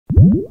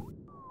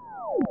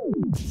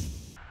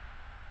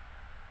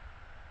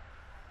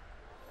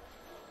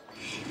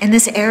In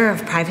this era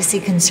of privacy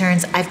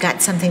concerns, I've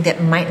got something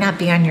that might not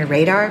be on your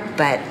radar,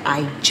 but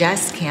I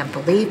just can't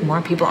believe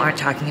more people aren't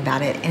talking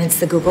about it, and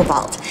it's the Google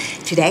Vault.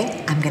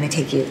 Today, I'm going to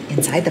take you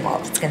inside the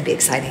vault. It's going to be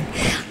exciting.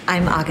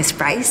 I'm August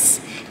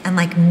Bryce, and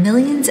like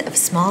millions of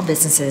small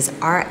businesses,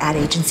 our ad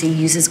agency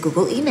uses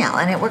Google Email,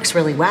 and it works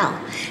really well.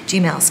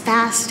 Gmail is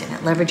fast, and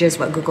it leverages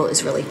what Google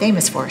is really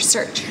famous for,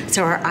 search.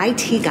 So our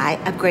IT guy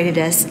upgraded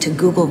us to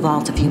Google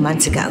Vault a few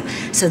months ago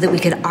so that we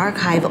could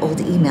archive old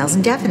emails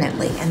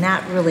indefinitely, and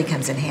that really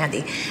comes in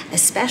handy,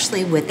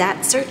 especially with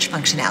that search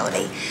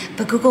functionality.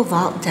 But Google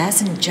Vault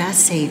doesn't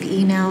just save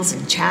emails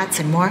and chats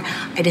and more.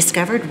 I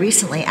discovered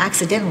recently,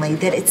 accidentally,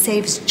 that it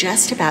saves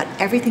just about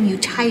everything you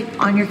type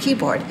on your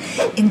keyboard,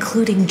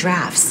 including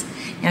drafts.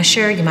 Now,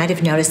 sure, you might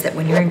have noticed that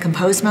when you're in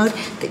compose mode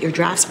that your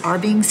drafts are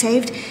being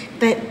saved,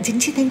 but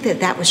didn't you think that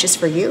that was just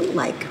for you,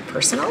 like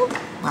personal?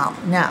 Well,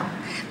 no.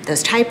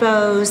 Those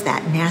typos,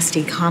 that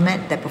nasty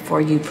comment that before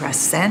you press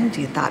send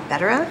you thought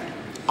better of,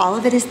 all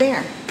of it is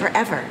there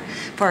forever,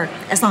 for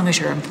as long as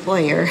your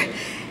employer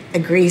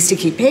agrees to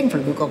keep paying for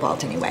Google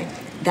Vault anyway.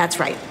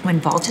 That's right, when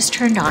Vault is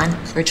turned on,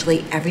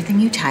 virtually everything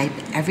you type,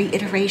 every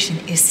iteration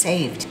is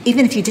saved,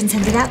 even if you didn't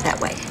send it out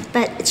that way.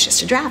 But it's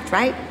just a draft,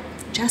 right?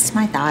 Just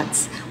my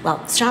thoughts.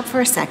 Well, stop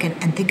for a second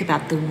and think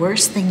about the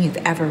worst thing you've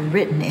ever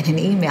written in an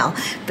email,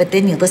 but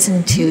then you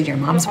listen to your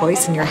mom's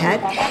voice in your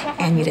head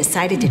and you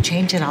decided to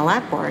change it all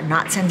up or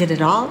not send it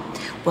at all.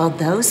 Well,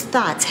 those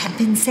thoughts have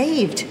been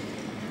saved.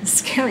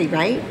 Scary,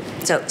 right?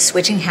 So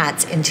switching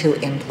hats into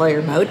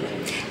employer mode,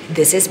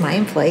 this is my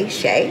employee,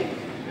 Shay,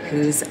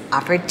 who's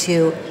offered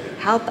to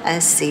help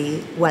us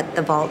see what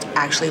the vault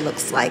actually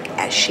looks like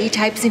as she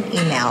types an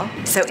email.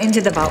 So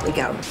into the vault we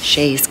go.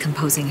 Shay's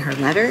composing her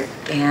letter,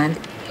 and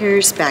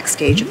here's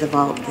backstage of the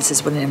vault. This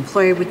is what an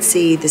employer would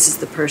see. This is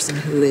the person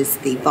who is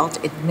the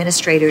vault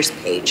administrator's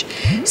page.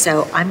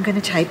 So I'm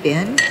gonna type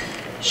in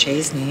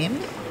Shay's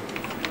name,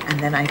 and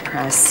then I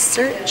press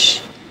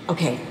search.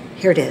 Okay,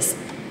 here it is.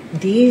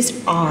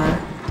 These are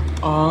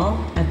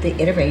all of the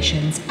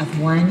iterations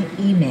of one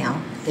email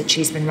that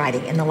she's been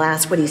writing in the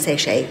last, what do you say,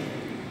 Shay?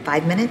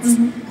 5 minutes?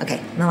 Mm-hmm. Okay,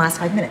 in the last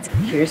 5 minutes.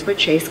 Here's what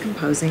Shay's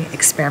composing.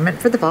 Experiment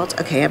for the vault.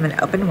 Okay, I'm gonna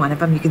open one of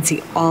them. You can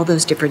see all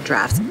those different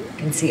drafts. You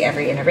can see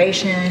every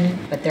iteration,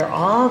 but they're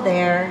all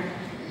there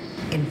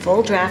in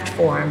full draft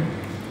form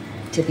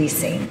to be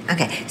seen.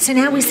 Okay, so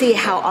now we see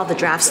how all the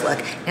drafts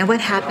look. Now what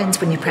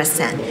happens when you press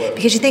send?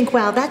 Because you think,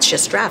 well, that's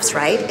just drafts,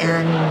 right?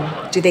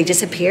 And do they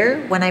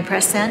disappear when I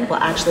press send? Well,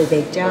 actually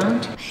they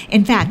don't.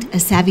 In fact, a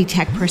savvy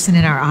tech person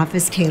in our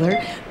office,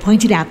 Taylor,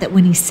 pointed out that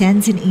when he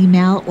sends an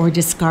email or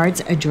discards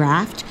a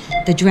draft,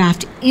 the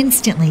draft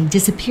instantly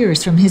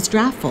disappears from his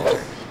draft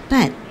folder.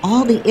 But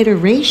all the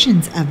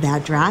iterations of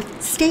that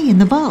draft stay in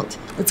the vault.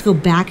 Let's go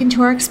back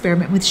into our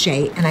experiment with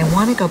Shay, and I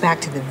want to go back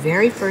to the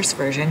very first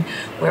version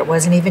where it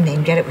wasn't even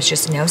named yet. It was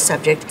just no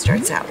subject. It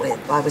starts out with,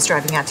 while I was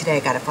driving out today, I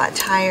got a flat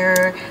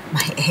tire.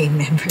 My A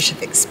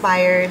membership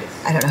expired.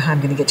 I don't know how I'm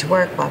going to get to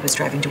work while I was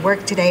driving to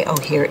work today. Oh,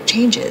 here it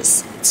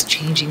changes. It's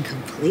changing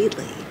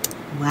completely.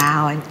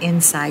 Wow, and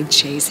inside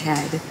Shay's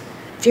head.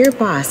 Dear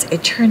boss,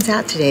 it turns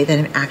out today that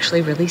I'm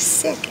actually really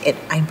sick.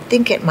 I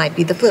think it might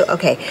be the flu.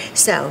 Okay,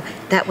 so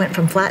that went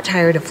from flat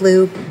tire to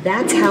flu.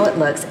 That's how it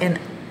looks, and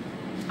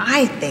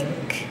I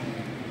think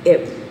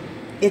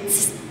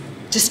it's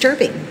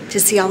disturbing to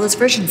see all those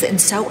versions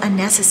and so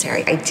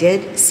unnecessary. I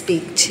did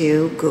speak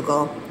to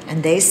Google,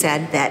 and they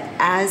said that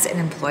as an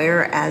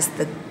employer, as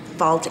the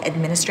Vault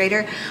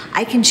administrator,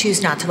 I can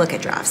choose not to look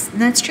at drafts,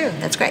 and that's true.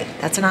 That's great.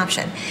 That's an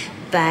option,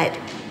 but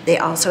they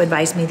also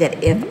advised me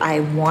that if I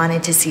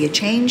wanted to see a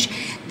change,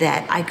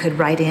 that I could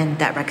write in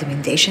that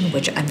recommendation,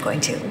 which I'm going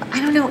to.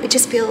 I don't know, it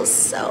just feels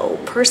so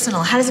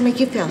personal. How does it make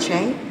you feel,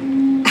 Shay?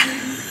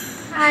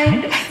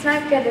 It's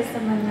not good as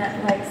someone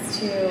that likes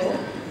to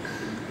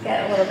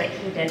get a little bit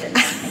heated and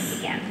think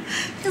again.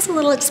 Feels a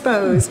little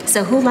exposed.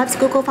 So who loves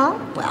Google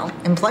Vault? Well,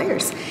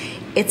 employers.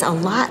 It's a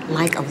lot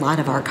like a lot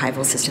of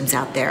archival systems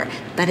out there,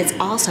 but it's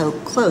also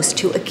close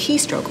to a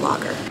keystroke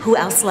logger. Who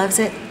else loves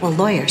it? Well,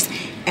 lawyers.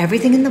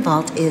 Everything in the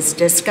vault is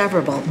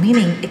discoverable,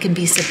 meaning it can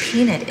be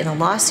subpoenaed in a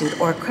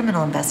lawsuit or a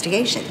criminal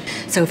investigation.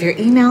 So if your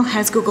email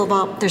has Google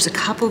Vault, there's a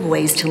couple of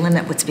ways to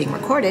limit what's being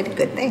recorded.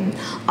 Good thing.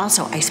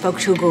 Also, I spoke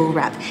to a Google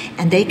rep,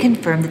 and they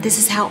confirmed that this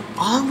is how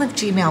all of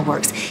Gmail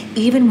works.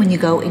 Even when you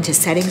go into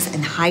settings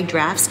and hide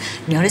drafts,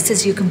 notice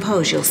as you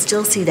compose, you'll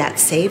still see that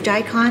saved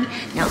icon.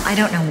 Now, I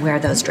don't know where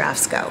those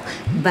drafts go,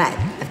 but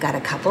I've got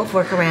a couple of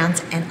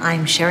workarounds, and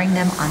I'm sharing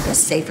them on the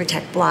Safer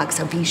Tech blog,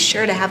 so be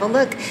sure to have a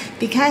look,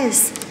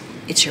 because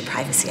it's your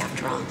privacy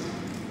after all.